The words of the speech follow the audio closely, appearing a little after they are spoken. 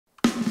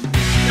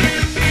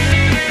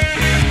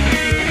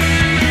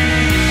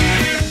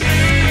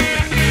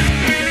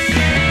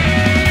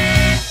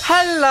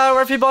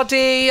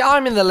everybody,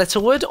 I'm in the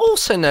Littlewood,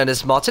 also known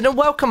as Martin, and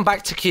welcome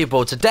back to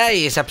Cubeboard.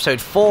 Today is episode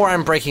 4.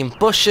 I'm breaking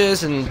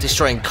bushes and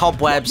destroying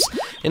cobwebs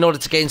in order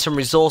to gain some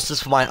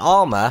resources for my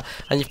armor,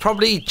 and you've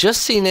probably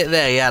just seen it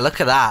there. Yeah,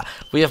 look at that.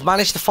 We have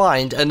managed to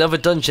find another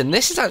dungeon.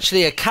 This is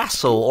actually a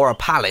castle, or a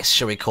palace,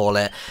 shall we call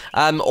it,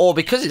 or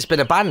because it's been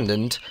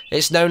abandoned,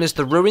 it's known as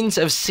the Ruins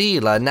of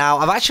Sealer. Now,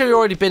 I've actually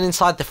already been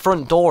inside the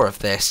front door of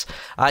this.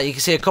 You can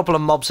see a couple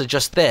of mobs are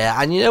just there,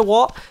 and you know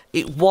what?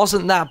 It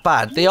wasn't that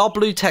bad. They are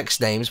blue text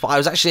names, but I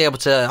was actually able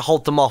to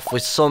hold them off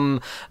with some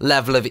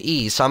level of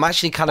ease. So I'm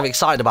actually kind of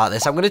excited about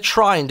this. I'm going to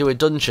try and do a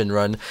dungeon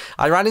run.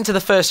 I ran into the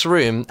first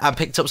room and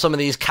picked up some of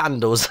these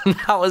candles, and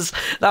that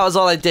was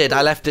all I did.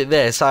 I left it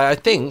there. So I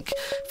think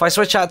if I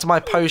switch out to my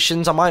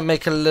potions, I might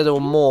make a little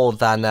more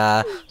than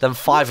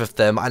 5 of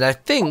them. And I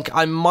think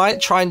I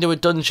might try and do a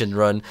dungeon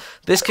run.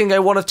 This can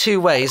go one of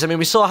two ways. I mean,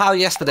 we saw how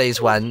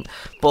yesterday's went,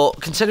 but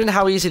considering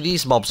how easy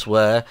these mobs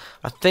were,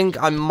 I think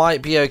I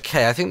might be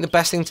okay. I think the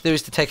best thing to do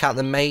is to take out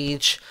the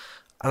mage,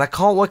 and I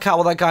can't work out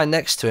what that guy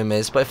next to him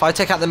is, but if I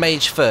take out the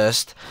mage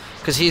first,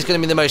 because he's going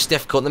to be the most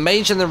difficult. The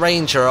mage and the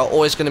ranger are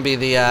always going to be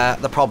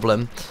the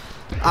problem.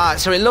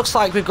 So it looks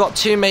like we've got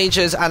 2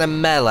 mages and a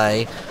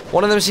melee.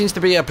 One of them seems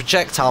to be a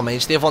projectile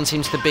mage, the other one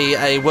seems to be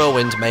a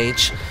whirlwind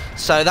mage.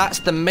 So that's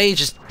the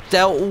mages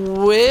dealt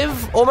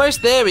with.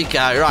 Almost, there we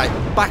go. Right,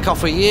 back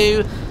off with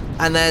you,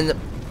 and then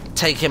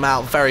take him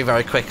out very,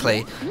 very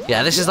quickly.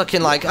 Yeah, this is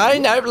looking like, oh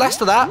no, less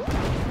of that.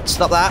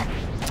 Stop that.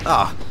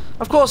 Oh,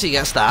 of course he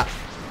gets that.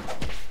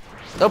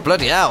 Oh,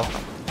 bloody hell.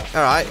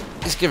 Alright,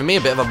 he's giving me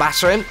a bit of a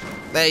battering.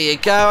 There you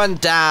go,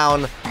 and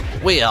down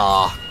we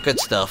are. Good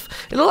stuff.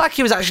 It looked like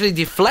he was actually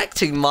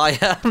deflecting my,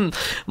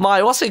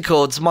 what's it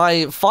called?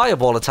 My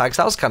fireball attacks.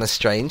 That was kind of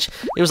strange.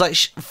 He was like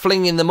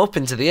flinging them up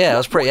into the air. It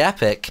was pretty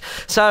epic.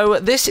 So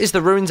this is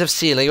the Ruins of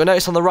Sealer. You'll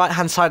notice on the right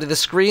hand side of the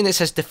screen it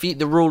says defeat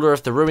the ruler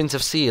of the Ruins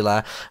of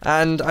Sealer.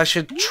 And I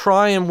should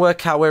try and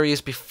work out where he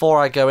is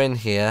before I go in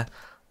here.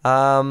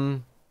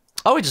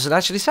 Oh, it doesn't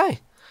actually say.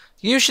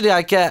 Usually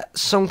I get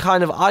some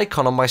kind of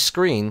icon on my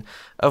screen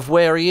of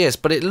where he is,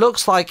 but it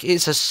looks like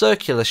it's a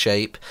circular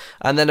shape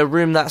and then a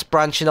room that's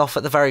branching off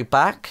at the very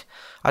back.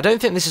 I don't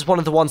think this is one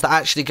of the ones that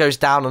actually goes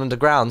down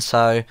underground,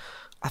 so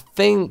I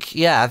think,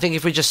 yeah, I think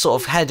if we just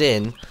sort of head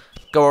in,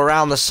 go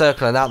around the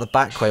circle and out the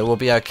back way, we'll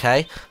be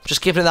okay. Just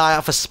keeping an eye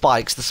out for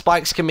spikes. The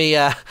spikes can be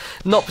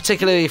not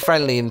particularly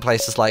friendly in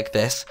places like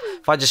this.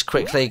 If I just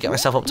quickly get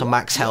myself up to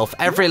max health,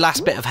 every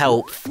last bit of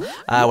health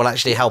will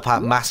actually help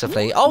out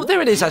massively. Oh,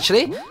 there it is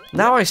actually.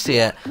 Now I see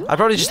it. I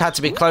probably just had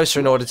to be closer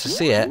in order to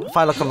see it. If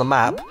I look on the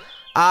map.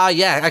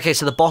 Yeah, okay,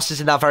 so the boss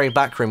is in that very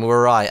back room. We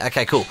were right.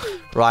 Okay, cool.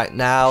 Right,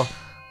 now,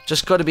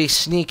 just got to be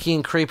sneaky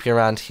and creepy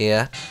around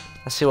here.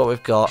 Let's see what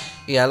we've got.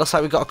 Yeah, looks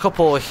like we've got a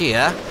couple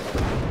here.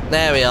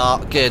 There we are,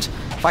 good.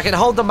 If I can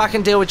hold them back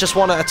and deal with just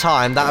one at a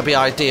time, that would be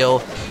ideal.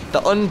 The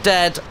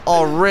undead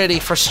are really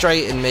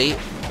frustrating me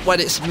when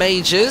it's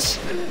mages,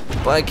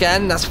 but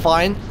again, that's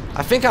fine.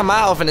 I think I'm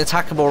out of an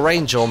attackable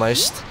range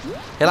almost.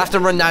 He'll have to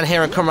run down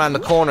here and come around the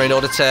corner in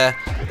order to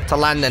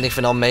land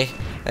anything on me.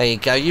 There you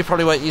go, you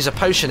probably won't use a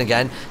potion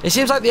again. It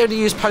seems like they only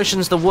use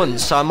potions the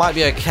once, so I might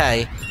be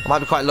okay. I might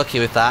be quite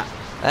lucky with that.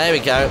 There we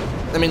go.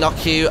 Let me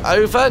knock you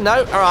over.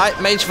 No, alright,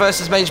 mage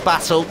versus mage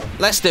battle.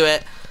 Let's do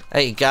it.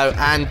 There you go,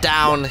 and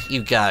down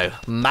you go.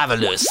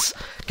 Marvellous.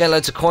 Get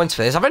loads of coins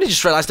for this. I've only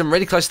just realised I'm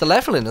really close to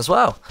leveling as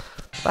well.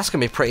 That's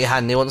going to be pretty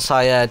handy once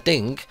I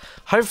ding.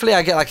 Hopefully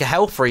I get like a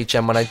health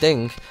regen when I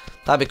ding.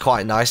 That'd be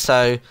quite nice.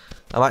 So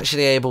I'm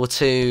actually able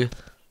to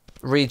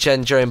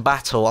regen during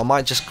battle. I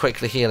might just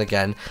quickly heal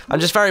again. I'm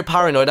just very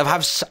paranoid.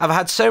 I've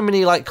had so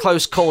many like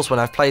close calls when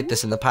I've played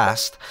this in the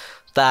past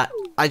that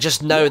I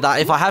just know that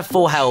if I have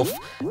full health,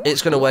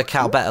 it's going to work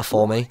out better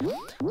for me.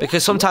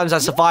 Because sometimes I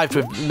survived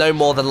with no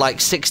more than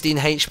like 16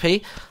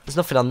 HP. There's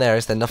nothing on there,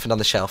 is there? Nothing on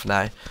the shelf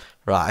now.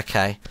 Right,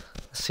 okay.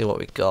 Let's see what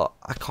we got.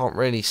 I can't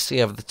really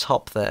see over the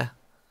top there.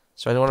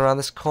 Is there anyone around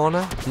this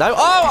corner? No?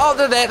 Oh,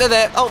 they're there, they're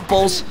there. Oh,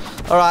 balls.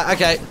 Alright,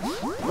 okay.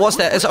 What's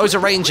there? It's always a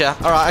ranger.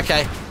 Alright,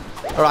 okay.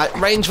 Alright,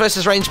 range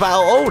versus range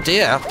battle. Oh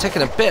dear, I'm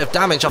taking a bit of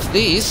damage off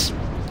these.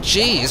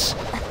 Jeez.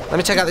 Let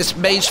me take out this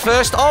mage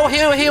first. Oh,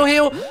 heal, heal,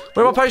 heal.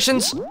 Where are my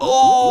potions?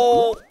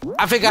 Oh,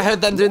 I think I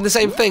heard them doing the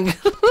same thing.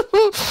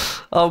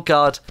 Oh,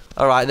 God.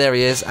 All right, there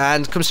he is.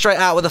 And come straight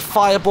out with the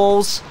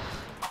fireballs.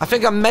 I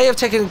think I may have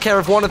taken care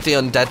of one of the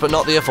undead, but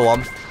not the other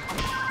one.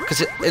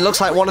 Because it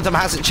looks like one of them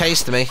hasn't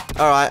chased me.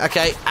 All right,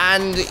 okay.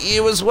 And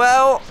you as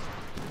well.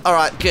 All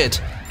right, good.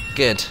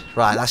 Good.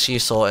 Right, that's you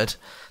sorted.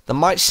 There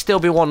might still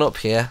be one up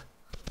here.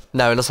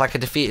 No, it looks like I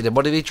defeated him.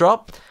 What did he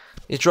drop?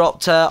 He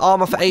dropped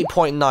armor for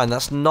 8.9.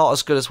 That's not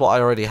as good as what I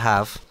already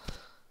have.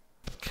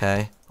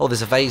 Okay. Oh,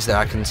 there's a vase there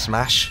I can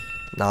smash.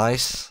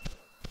 Nice.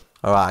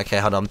 Alright, okay,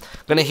 hold on.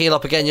 I'm going to heal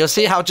up again. You'll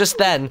see how just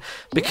then,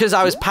 because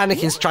I was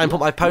panicking to try and put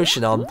my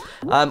potion on,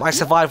 I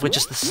survived with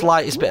just the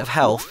slightest bit of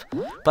health.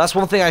 But that's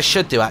one thing I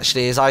should do,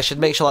 actually, is I should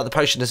make sure that the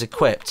potion is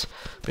equipped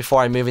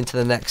before I move into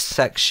the next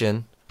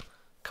section. I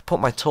could put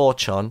my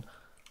torch on.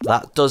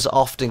 That does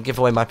often give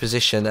away my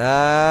position.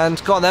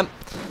 And go on then.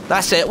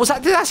 That's it.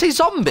 Did that say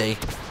zombie?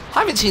 I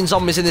haven't seen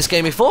zombies in this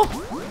game before.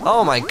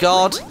 Oh my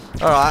god.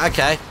 Alright,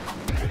 okay.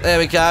 There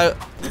we go.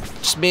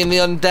 Just me and the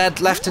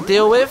undead left to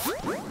deal with.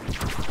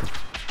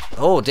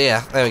 Oh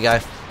dear. There we go.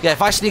 Yeah,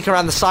 if I sneak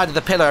around the side of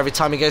the pillar every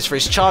time he goes for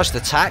his charged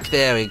attack,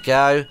 there we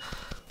go.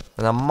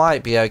 And I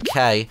might be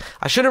okay.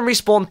 I shouldn't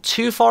respawn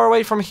too far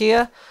away from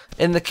here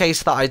in the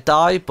case that I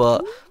die,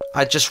 but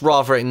I'd just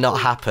rather it not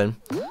happen.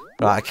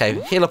 Right,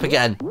 okay. Heal up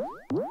again.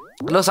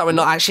 It looks like we're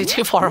not actually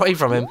too far away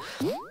from him.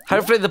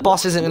 Hopefully the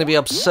boss isn't going to be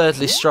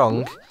absurdly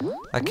strong.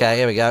 Okay,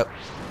 here we go.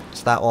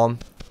 It's that one.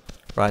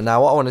 Right,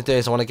 now what I want to do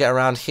is I want to get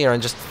around here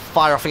and just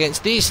fire off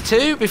against these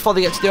two before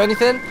they get to do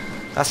anything.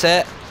 That's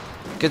it.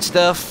 Good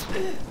stuff.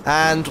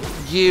 And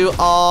you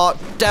are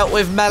dealt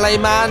with, melee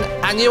man.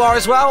 And you are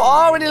as well.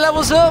 Oh, and he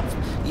levels up.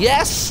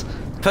 Yes.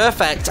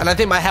 Perfect. And I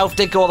think my health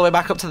did go all the way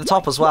back up to the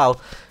top as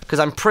well, because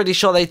I'm pretty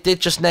sure they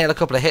did just nail a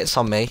couple of hits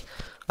on me.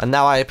 And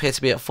now I appear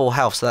to be at full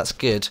health, so that's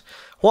good.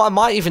 What I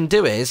might even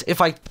do is, if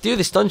I do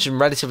this dungeon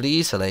relatively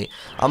easily,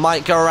 I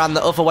might go around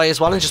the other way as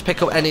well and just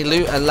pick up any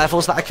loot and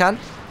levels that I can.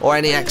 Or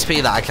any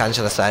XP that I can,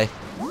 should I say.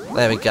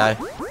 There we go.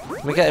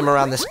 Let me get him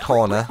around this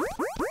corner.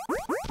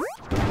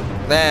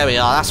 There we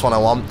are, that's what I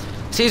want.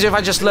 It's easier if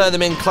I just lure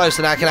them in close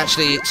and I can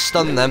actually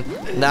stun them.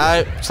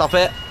 No, stop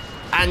it.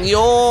 And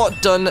you're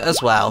done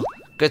as well.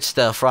 Good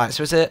stuff. Right,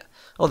 so is it...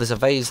 Oh, there's a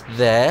vase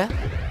there.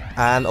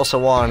 And also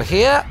one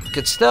here.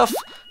 Good stuff.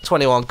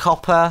 21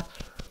 copper.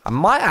 I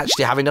might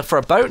actually have enough for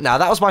a boat now.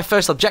 That was my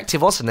first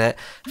objective, wasn't it,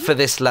 for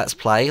this Let's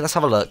Play? Let's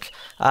have a look.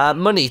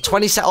 Money,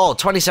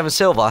 27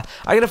 silver.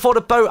 I can afford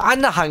a boat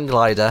and a hang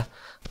glider.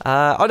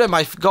 Oh no,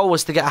 my goal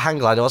was to get a hang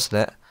glider,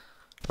 wasn't it?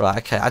 Right,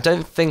 okay. I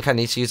don't think I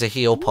need to use a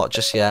heal pot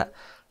just yet.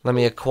 Let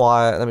me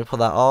put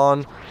that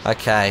on.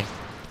 Okay.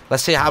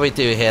 Let's see how we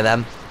do here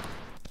then.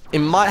 He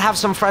might have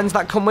some friends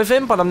that come with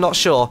him, but I'm not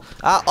sure.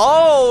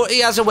 Oh,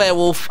 he has a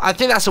werewolf. I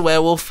think that's a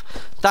werewolf.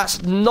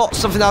 That's not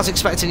something I was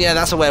expecting. Yeah,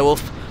 that's a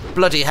werewolf.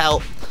 Bloody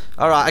hell.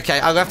 Alright, okay.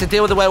 I'm going to have to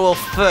deal with the werewolf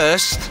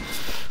first.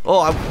 Oh,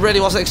 I really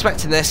wasn't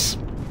expecting this.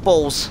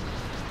 Balls.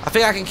 I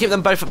think I can keep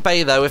them both at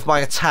bay, though, with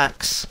my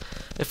attacks.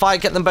 If I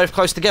get them both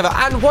close together.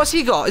 And what's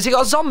he got? Has he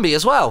got a zombie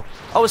as well?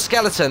 Oh, a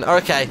skeleton.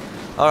 Okay.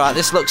 Alright,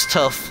 this looks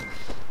tough.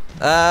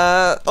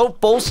 Oh,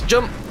 balls.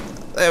 Jump.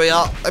 There we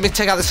are. Let me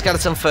take out the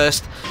skeleton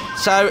first.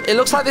 So, it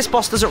looks like this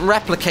boss doesn't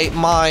replicate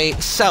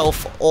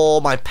myself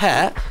or my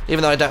pet,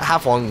 even though I don't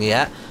have one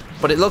yet.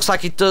 But it looks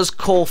like it does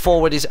call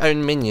forward his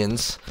own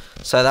minions.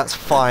 So that's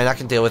fine, I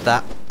can deal with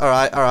that.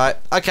 Alright, alright.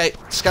 Okay,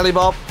 Skelly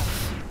Bob.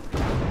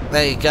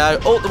 There you go.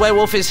 Oh, the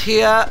werewolf is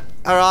here.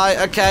 Alright,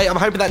 okay. I'm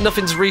hoping that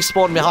nothing's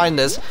respawned behind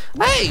us.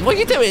 Hey, what are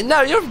you doing?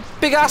 No, you're a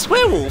big-ass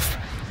werewolf.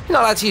 You're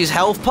not allowed to use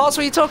health pots.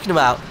 What are you talking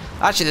about?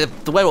 Actually,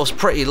 the werewolf's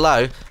pretty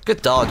low.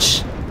 Good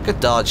dodge. Good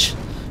dodge.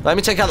 Let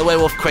me take out the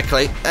werewolf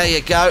quickly. There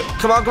you go.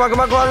 Come on, come on, come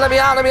on, come on. Let me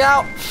out, let me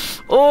out.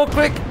 Oh,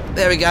 quick.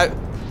 There we go.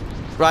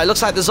 Right,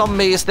 looks like the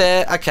zombie is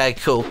there. Okay,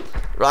 cool.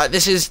 Right,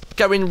 this is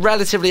going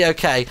relatively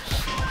okay.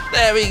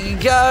 There we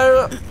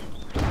go.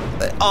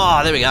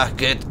 Oh, there we go.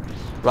 Good.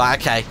 Right,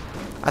 okay.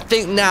 I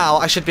think now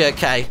I should be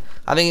okay.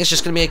 I think it's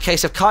just going to be a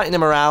case of kiting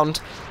him around,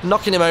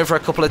 knocking him over a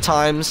couple of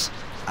times.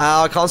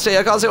 Oh, I can't see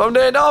what I'm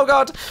doing. Oh,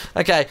 God.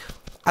 Okay.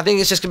 I think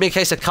it's just going to be a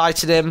case of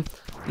kiting him,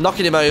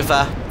 knocking him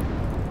over,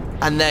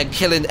 and then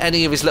killing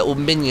any of his little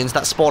minions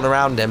that spawn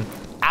around him.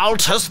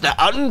 Altus the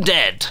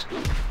Undead.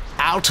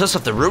 Altus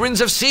of the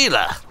Ruins of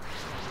Sealer.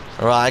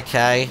 Right,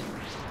 okay.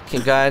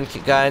 Keep going,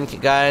 keep going,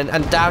 keep going.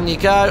 And down you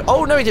go.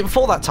 Oh, no, he didn't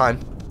fall that time.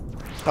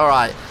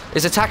 Alright.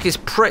 His attack is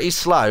pretty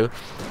slow.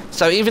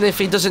 So even if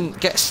he doesn't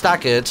get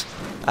staggered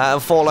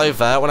and fall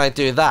over when I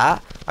do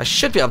that, I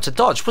should be able to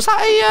dodge. Was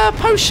that a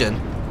potion?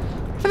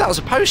 I think that was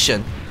a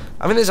potion.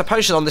 I think there's a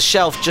potion on the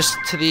shelf just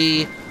to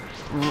the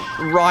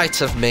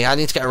right of me. I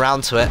need to get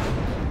around to it.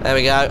 There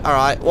we go.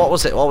 Alright. What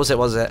was it? What was it?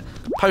 What was it?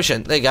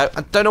 Potion. There you go.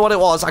 I don't know what it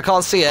was. I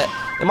can't see it.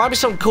 It might be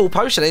some cool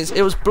potion.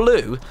 It was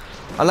blue.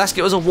 Unless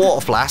it was a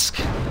water flask,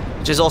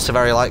 which is also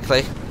very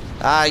likely.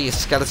 Ah, you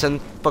skeleton.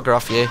 Bugger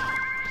off you.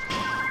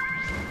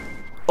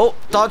 Oh,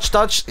 dodge,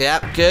 dodge. Yeah,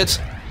 good.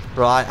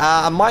 Right.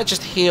 I might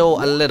just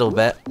heal a little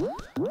bit.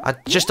 I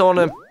just don't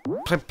want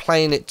to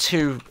playing it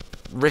too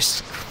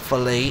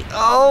riskfully.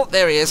 Oh,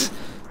 there he is.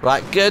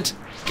 Right, good.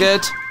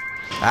 Good.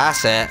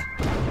 That's it.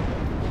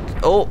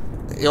 Oh,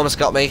 he almost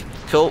got me.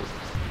 Cool.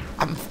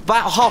 I'm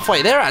about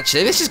halfway there,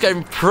 actually. This is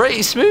going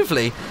pretty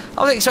smoothly.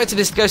 I wasn't expecting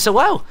this to go so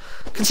well.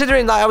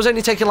 Considering that I was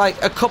only taking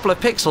like a couple of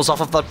pixels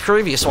off of the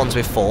previous ones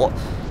we fought,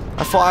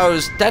 I thought I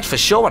was dead for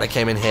sure when I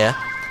came in here.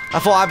 I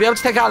thought I'd be able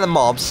to take out the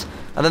mobs,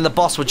 and then the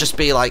boss would just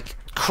be like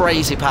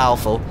crazy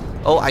powerful.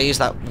 Oh, I used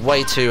that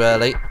way too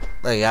early.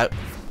 There you go.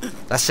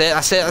 That's it,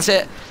 that's it, that's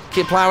it.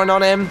 Keep plowing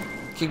on him.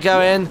 Keep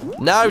going.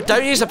 No,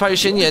 don't use a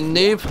potion, you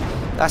noob.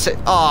 That's it.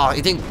 Oh,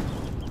 he didn't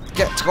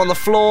get on the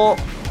floor.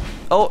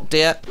 Oh,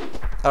 dear.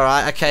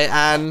 Alright, okay,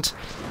 and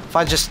if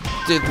I just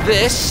do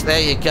this,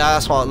 there you go,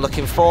 that's what I'm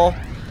looking for.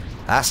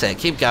 That's it,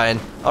 keep going.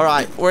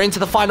 Alright, we're into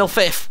the final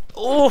fifth.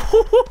 Ooh,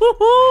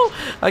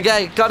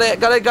 okay, got it,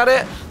 got it, got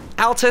it.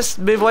 Altus,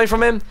 move away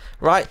from him.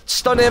 Right,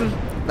 stun him.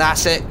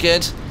 That's it,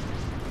 good.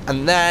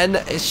 And then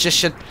it just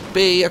should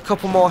be a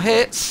couple more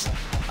hits.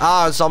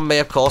 Ah, zombie,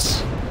 of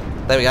course.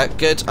 There we go.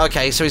 Good.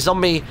 Okay, so his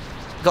zombie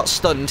got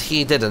stunned.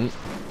 He didn't.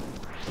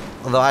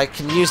 Although I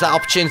can use that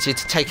opportunity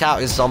to take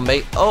out his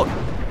zombie. Oh,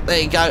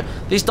 there you go.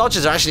 These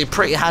dodges are actually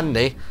pretty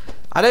handy.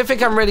 I don't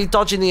think I'm really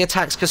dodging the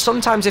attacks, because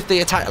sometimes if the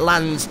attack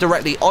lands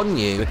directly on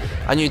you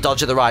and you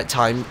dodge at the right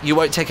time, you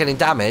won't take any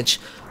damage.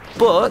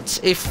 But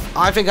if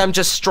I think I'm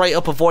just straight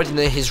up avoiding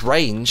his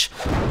range,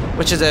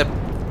 which is a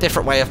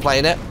different way of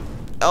playing it.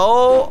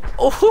 Oh,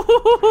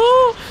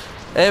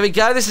 there we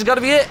go. This is going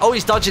to be it. Oh,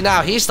 he's dodging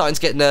now. He's starting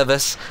to get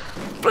nervous.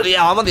 Bloody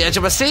hell, I'm on the edge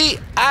of my seat.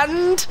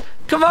 And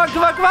come on,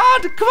 come on, come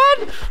on, come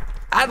on.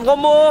 And one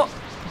more.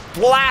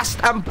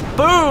 Blast and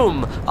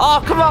boom.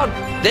 Oh, come on.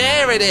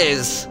 There it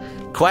is.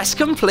 Quest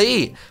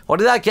complete. What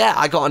did I get?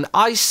 I got an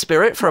ice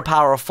spirit for a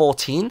power of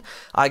 14.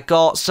 I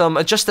got some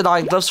adjusted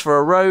iron gloves for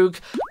a rogue,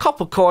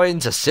 copper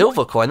coins, a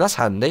silver coin, that's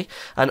handy,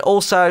 and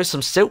also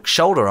some silk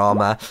shoulder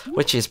armor,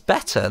 which is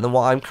better than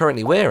what I'm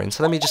currently wearing.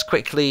 So let me just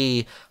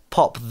quickly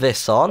pop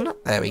this on.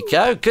 There we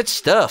go. Good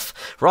stuff.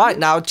 Right,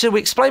 now to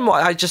explain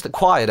what I just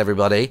acquired,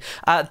 everybody,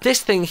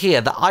 this thing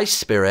here, the ice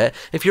spirit,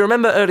 if you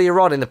remember earlier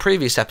on in the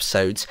previous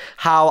episodes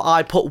how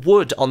I put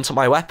wood onto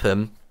my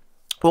weapon.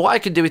 Well, what I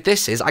can do with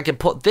this is I can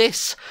put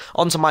this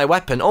onto my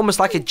weapon, almost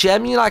like a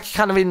gem. You know, like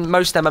kind of in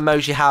most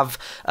MMOs you have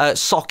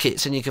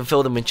sockets and you can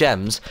fill them with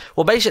gems.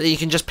 Well, basically you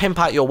can just pimp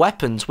out your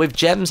weapons with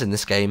gems in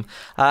this game.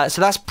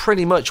 So that's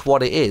pretty much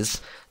what it is.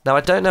 Now,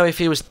 I don't know if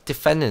he was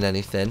defending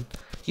anything.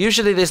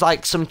 Usually there's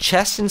like some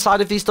chests inside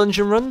of these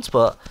dungeon runs,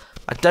 but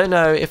I don't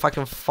know if I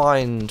can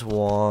find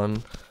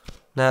one.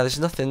 No, there's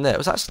nothing there.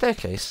 Was that a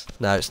staircase?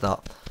 No, it's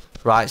not.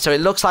 Right, so it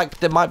looks like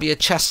there might be a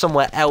chest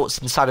somewhere else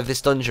inside of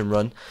this dungeon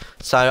run.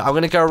 So I'm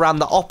going to go around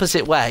the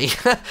opposite way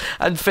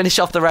and finish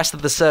off the rest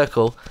of the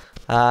circle.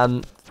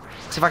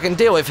 See if I can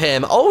deal with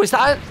him. Oh, is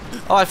that...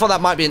 Oh, I thought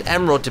that might be an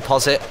emerald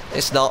deposit.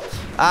 It's not.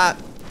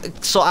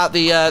 Sort out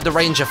the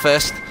ranger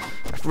first.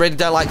 I really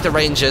don't like the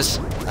rangers.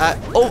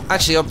 Oh,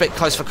 actually, you're a bit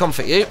close for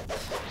comfort, you.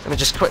 Let me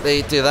just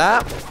quickly do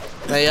that.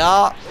 There you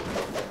are.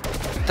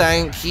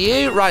 Thank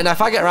you. Right, now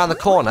if I get around the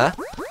corner,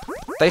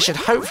 they should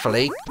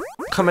hopefully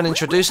come and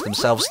introduce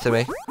themselves to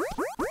me.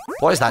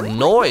 What is that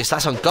noise?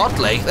 That's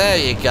ungodly. There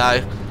you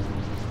go.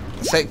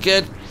 That's it,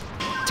 good.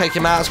 Take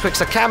him out as quick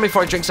as I can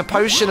before he drinks a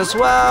potion as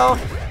well.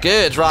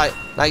 Good, right.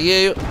 Now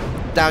you,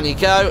 down you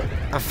go.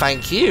 And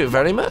thank you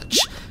very much.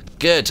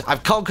 Good.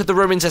 I've conquered the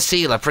ruins of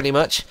Sealer, pretty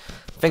much.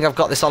 I think I've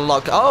got this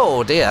unlocked.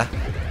 Oh, dear.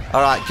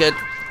 Alright, good.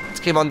 Let's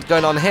keep on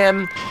going on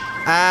him.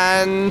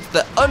 And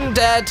the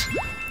undead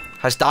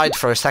has died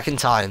for a second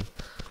time.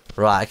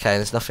 Right, okay,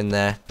 there's nothing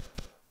there.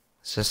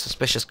 It's a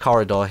suspicious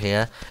corridor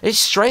here. It's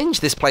strange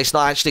this place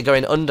not actually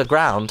going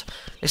underground.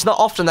 It's not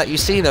often that you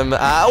see them. Whoa!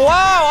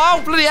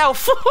 Oh, bloody hell!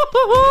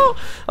 Oh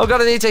god,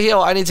 I need to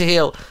heal. I need to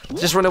heal.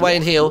 Just run away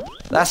and heal.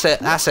 That's it.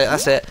 That's it.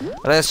 That's it.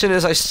 And then as soon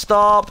as I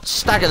stop,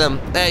 stagger them.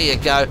 There you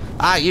go.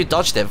 Ah, you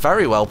dodged it.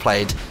 Very well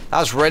played. That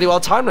was really well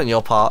timed on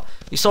your part.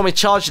 You saw me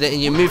charging it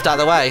and you moved out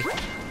of the way.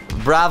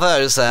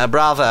 Bravo, sir.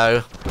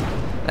 Bravo.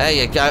 There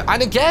you go.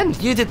 And again,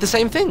 you did the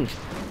same thing.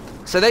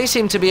 So they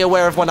seem to be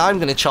aware of when I'm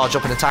going to charge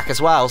up and attack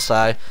as well,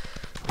 so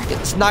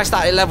it's nice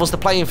that it levels the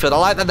playing field. I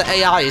like that the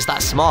AI is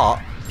that smart.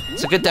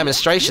 It's a good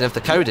demonstration of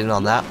the coding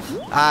on that.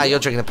 Ah, you're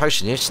drinking a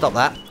potion, you. Stop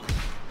that.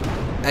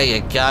 There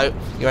you go.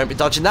 You won't be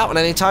dodging that one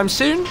anytime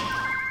soon.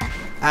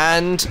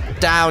 And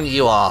down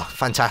you are.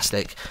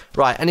 Fantastic.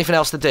 Right, anything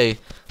else to do?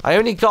 I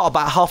only got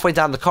about halfway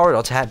down the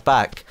corridor to head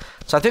back.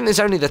 So I think there's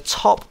only the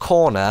top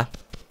corner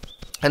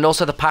and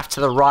also the path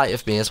to the right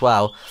of me as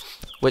well,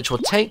 which will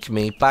take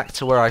me back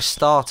to where I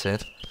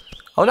started.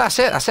 Oh, that's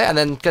it, that's it. And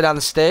then go down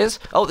the stairs.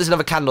 Oh, there's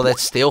another candle there to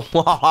steal.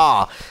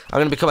 I'm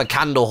going to become a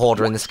candle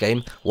hoarder in this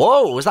game.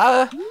 Whoa, was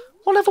that a...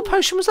 What level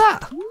potion was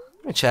that?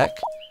 Let me check.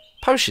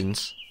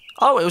 Potions.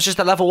 Oh, it was just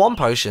a level 1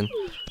 potion.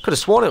 Could have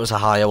sworn it was a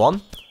higher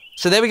one.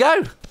 So there we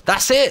go.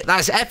 That's it.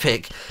 That's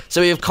epic.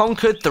 So we have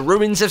conquered the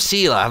ruins of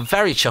Sealer. I'm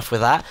very chuffed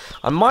with that.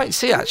 I might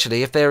see,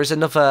 actually, if there is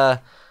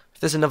another... If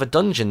there's another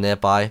dungeon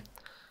nearby.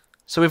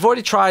 So we've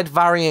already tried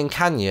Varian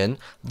Canyon.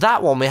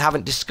 That one we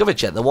haven't discovered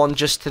yet. The one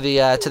just to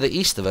the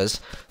east of us.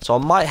 So I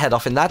might head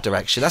off in that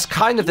direction. That's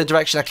kind of the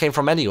direction I came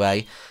from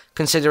anyway,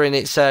 considering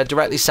it's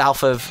directly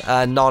south of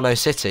Nano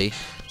City.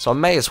 So I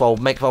may as well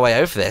make my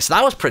way over there. So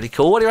that was pretty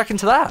cool. What do you reckon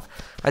to that?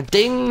 I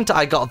dinged,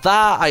 I got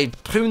that, I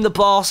pruned the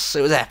boss,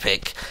 it was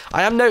epic.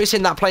 I am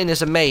noticing that playing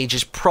as a mage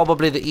is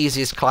probably the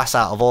easiest class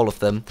out of all of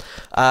them.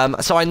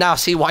 So I now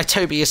see why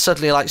Toby is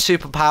suddenly like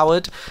super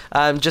powered,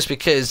 just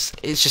because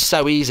it's just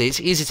so easy. It's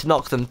easy to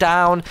knock them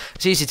down,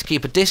 it's easy to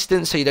keep a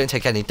distance so you don't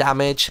take any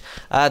damage.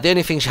 The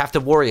only things you have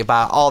to worry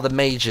about are the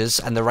mages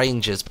and the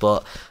rangers,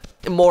 but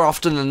more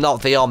often than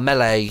not they are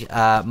melee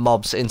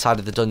mobs inside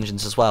of the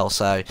dungeons as well,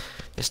 so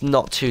it's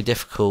not too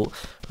difficult.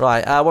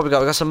 Right, what have we got?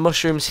 We've got some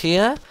mushrooms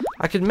here.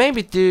 I could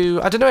maybe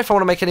do... I don't know if I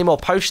want to make any more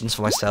potions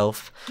for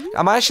myself.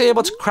 Am I actually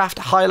able to craft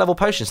higher level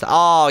potions?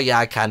 Oh, yeah,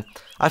 I can.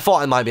 I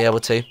thought I might be able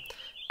to.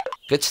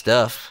 Good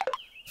stuff.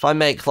 If I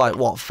make, like,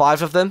 what,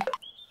 5 of them?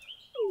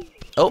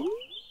 Oh,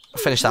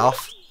 I'll finish that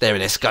off. There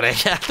it is, got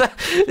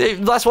it.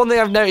 That's one thing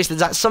I've noticed, is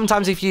that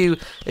sometimes if you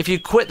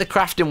quit the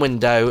crafting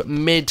window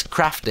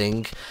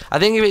mid-crafting, I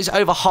think if it's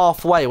over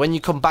halfway, when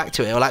you come back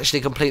to it, it will actually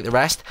complete the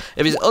rest.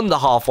 If it's under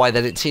halfway,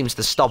 then it seems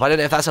to stop. I don't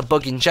know if that's a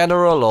bug in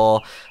general,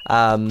 or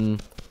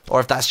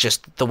if that's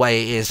just the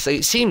way it is. So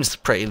it seems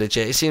pretty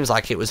legit. It seems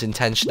like it was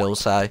intentional,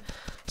 so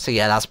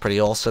yeah, that's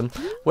pretty awesome.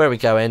 Where are we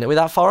going? Are we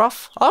that far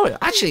off? Oh,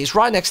 actually, it's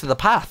right next to the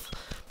path.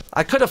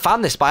 I could have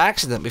found this by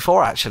accident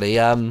before, actually.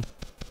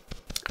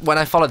 When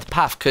I followed the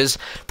path, because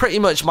pretty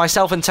much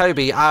myself and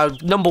Toby, our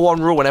 #1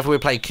 rule whenever we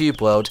play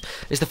Cube World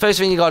is the first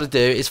thing you got to do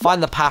is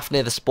find the path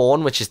near the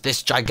spawn, which is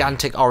this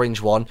gigantic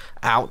orange one.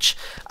 Ouch.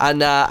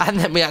 And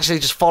then we actually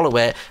just follow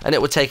it, and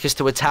it will take us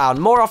to a town.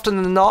 More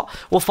often than not,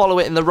 we'll follow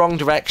it in the wrong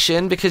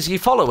direction, because you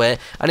follow it,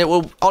 and it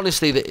will,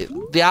 honestly,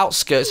 the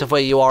outskirts of where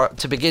you are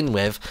to begin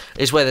with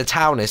is where the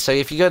town is. So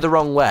if you go the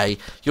wrong way,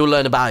 you'll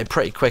learn about it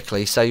pretty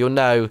quickly. So you'll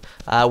know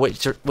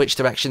which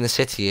direction the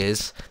city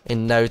is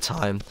in no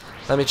time.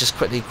 Let me just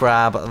quickly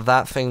grab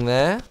that thing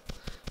there.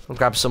 I'll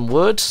grab some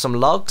wood, some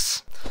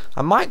logs.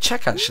 I might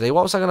check, actually.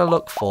 What was I going to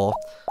look for?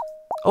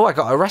 Oh, I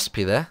got a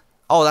recipe there.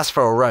 Oh, that's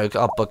for a rogue.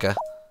 Oh, bugger.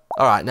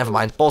 Alright, never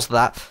mind. Balls to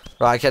that.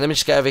 Right, okay, let me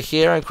just get over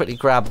here and quickly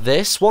grab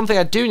this. One thing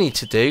I do need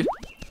to do,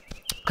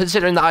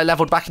 considering that I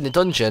leveled back in the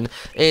dungeon,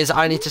 is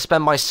I need to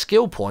spend my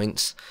skill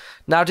points.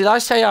 Now, did I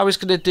say I was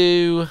going to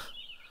do...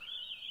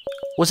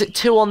 Was it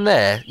 2 on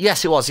there?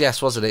 Yes, it was.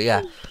 Yes, wasn't it?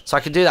 Yeah. So I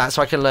can do that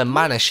so I can learn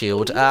Mana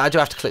Shield. I do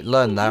have to click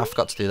Learn, though. I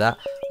forgot to do that.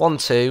 1,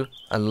 2,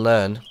 and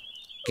Learn.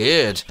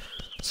 Good.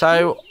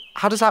 So,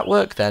 how does that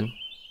work, then?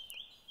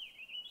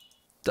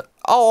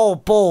 Oh,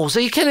 balls.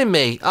 Are you kidding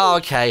me? Oh,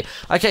 okay.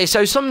 Okay,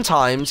 so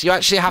sometimes you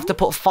actually have to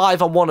put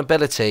 5 on one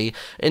ability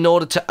in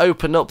order to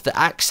open up the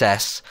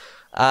access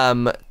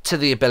to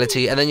the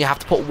ability, and then you have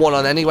to put 1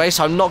 on anyway.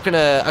 So I'm not going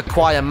to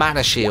acquire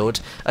Mana Shield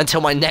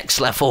until my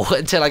next level,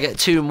 until I get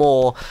 2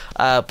 more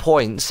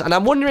points. And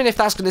I'm wondering if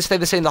that's going to stay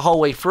the same the whole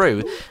way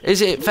through.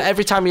 Is it, for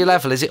every time you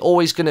level, is it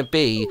always going to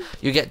be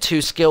you get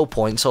 2 skill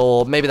points,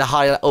 or maybe the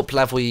higher up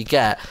level you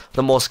get,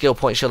 the more skill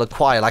points you'll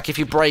acquire? Like if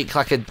you break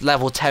like a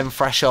level 10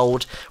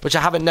 threshold, which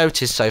I haven't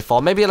noticed so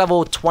far, maybe a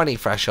level 20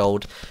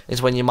 threshold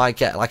is when you might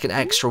get like an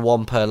extra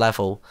 1 per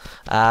level.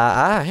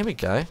 Here we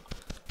go.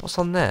 What's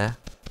on there?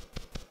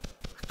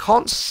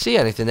 Can't see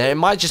anything there. It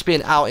might just be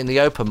an out in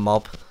the open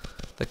mob.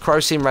 The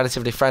crows seem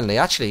relatively friendly.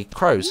 Actually,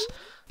 crows,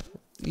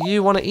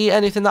 you want to eat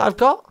anything that I've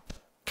got?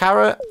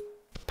 Carrot?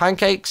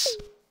 Pancakes?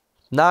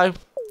 No?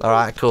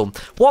 Alright, cool.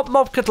 What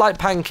mob could like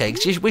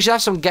pancakes? We should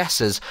have some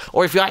guesses.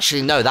 Or if you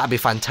actually know, that'd be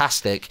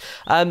fantastic.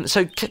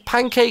 So,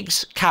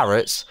 pancakes,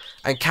 carrots,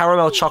 and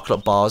caramel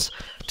chocolate bars.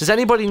 Does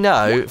anybody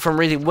know, from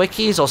reading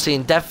wikis or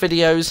seeing dev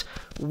videos,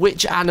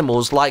 which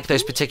animals like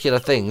those particular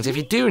things? If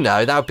you do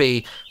know, that would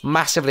be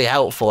massively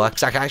helpful,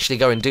 because I can actually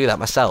go and do that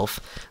myself,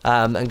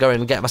 and go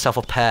and get myself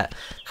a pet.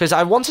 Because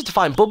I wanted to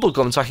find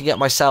bubblegum so I can get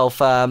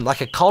myself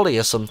like a collie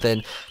or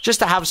something, just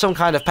to have some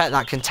kind of pet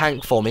that can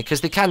tank for me,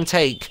 because they can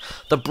take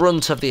the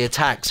brunt of the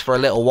attacks for a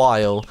little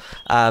while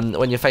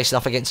when you're facing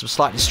off against some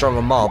slightly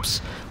stronger mobs,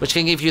 which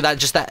can give you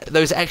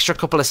those extra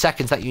couple of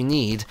seconds that you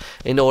need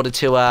in order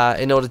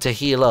to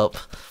heal up.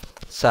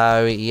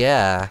 So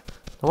yeah,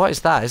 what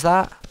is that? Is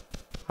that?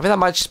 I think that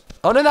might just...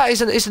 Oh no, that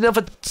is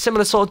another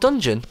similar sort of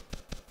dungeon.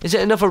 Is it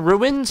another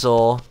ruins,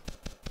 or...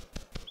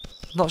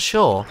 I'm not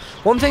sure.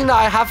 One thing that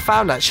I have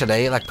found,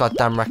 actually, like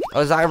goddamn raccoon... Oh,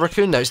 is that a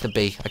raccoon? No, it's the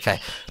bee. Okay.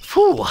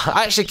 Phew,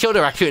 I actually killed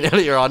a raccoon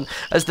earlier on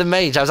as the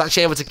mage. I was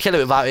actually able to kill it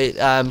without it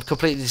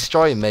completely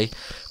destroying me.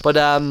 But,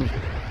 oh,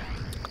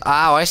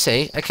 I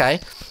see. Okay.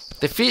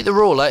 Defeat the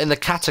ruler in the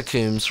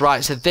catacombs.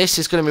 Right, so this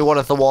is going to be one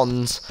of the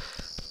ones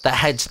that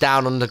heads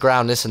down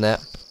underground, isn't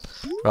it?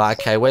 Right,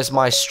 okay. Where's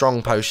my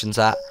strong potions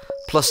at?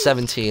 Plus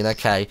 17,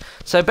 okay.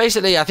 So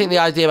basically, I think the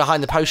idea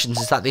behind the potions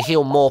is that they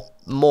heal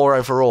more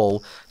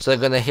overall, so they're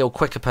going to heal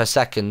quicker per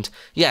second.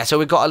 Yeah, so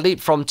we've got a leap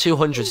from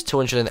 200 to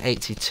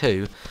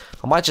 282.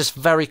 I might just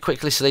very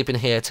quickly sleep in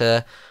here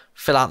to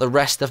fill out the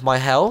rest of my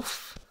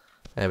health.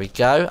 There we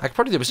go. I could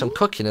probably do with some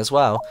cooking as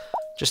well,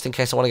 just in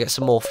case I want to get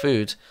some more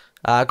food.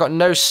 I've got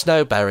no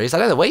snowberries. I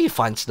don't know where you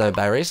find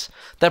snowberries.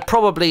 They're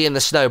probably in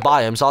the snow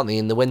biomes, aren't they?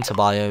 In the winter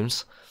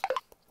biomes.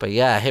 But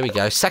yeah, here we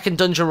go. Second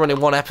dungeon run in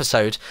 1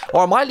 episode.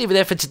 Or I might leave it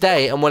there for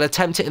today and we'll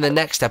attempt it in the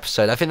next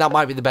episode. I think that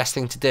might be the best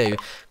thing to do,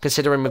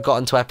 considering we've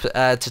gotten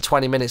to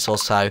 20 minutes or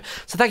so.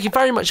 So thank you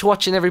very much for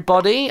watching,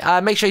 everybody.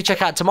 Make sure you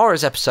check out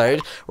tomorrow's episode,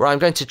 where I'm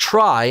going to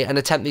try and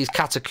attempt these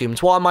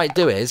catacombs. What I might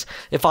do is,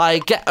 if I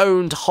get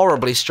owned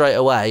horribly straight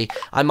away,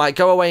 I might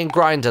go away and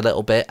grind a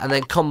little bit, and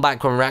then come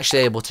back when we're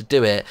actually able to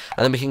do it,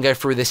 and then we can go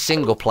through this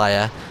single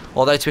player.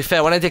 Although, to be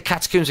fair, when I did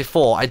catacombs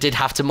before, I did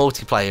have to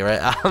multiplayer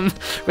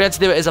it. We had to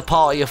do it as a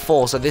party of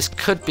 4, so this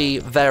could be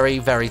very,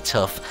 very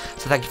tough.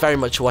 So thank you very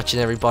much for watching,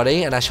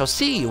 everybody, and I shall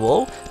see you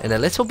all in a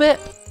little bit.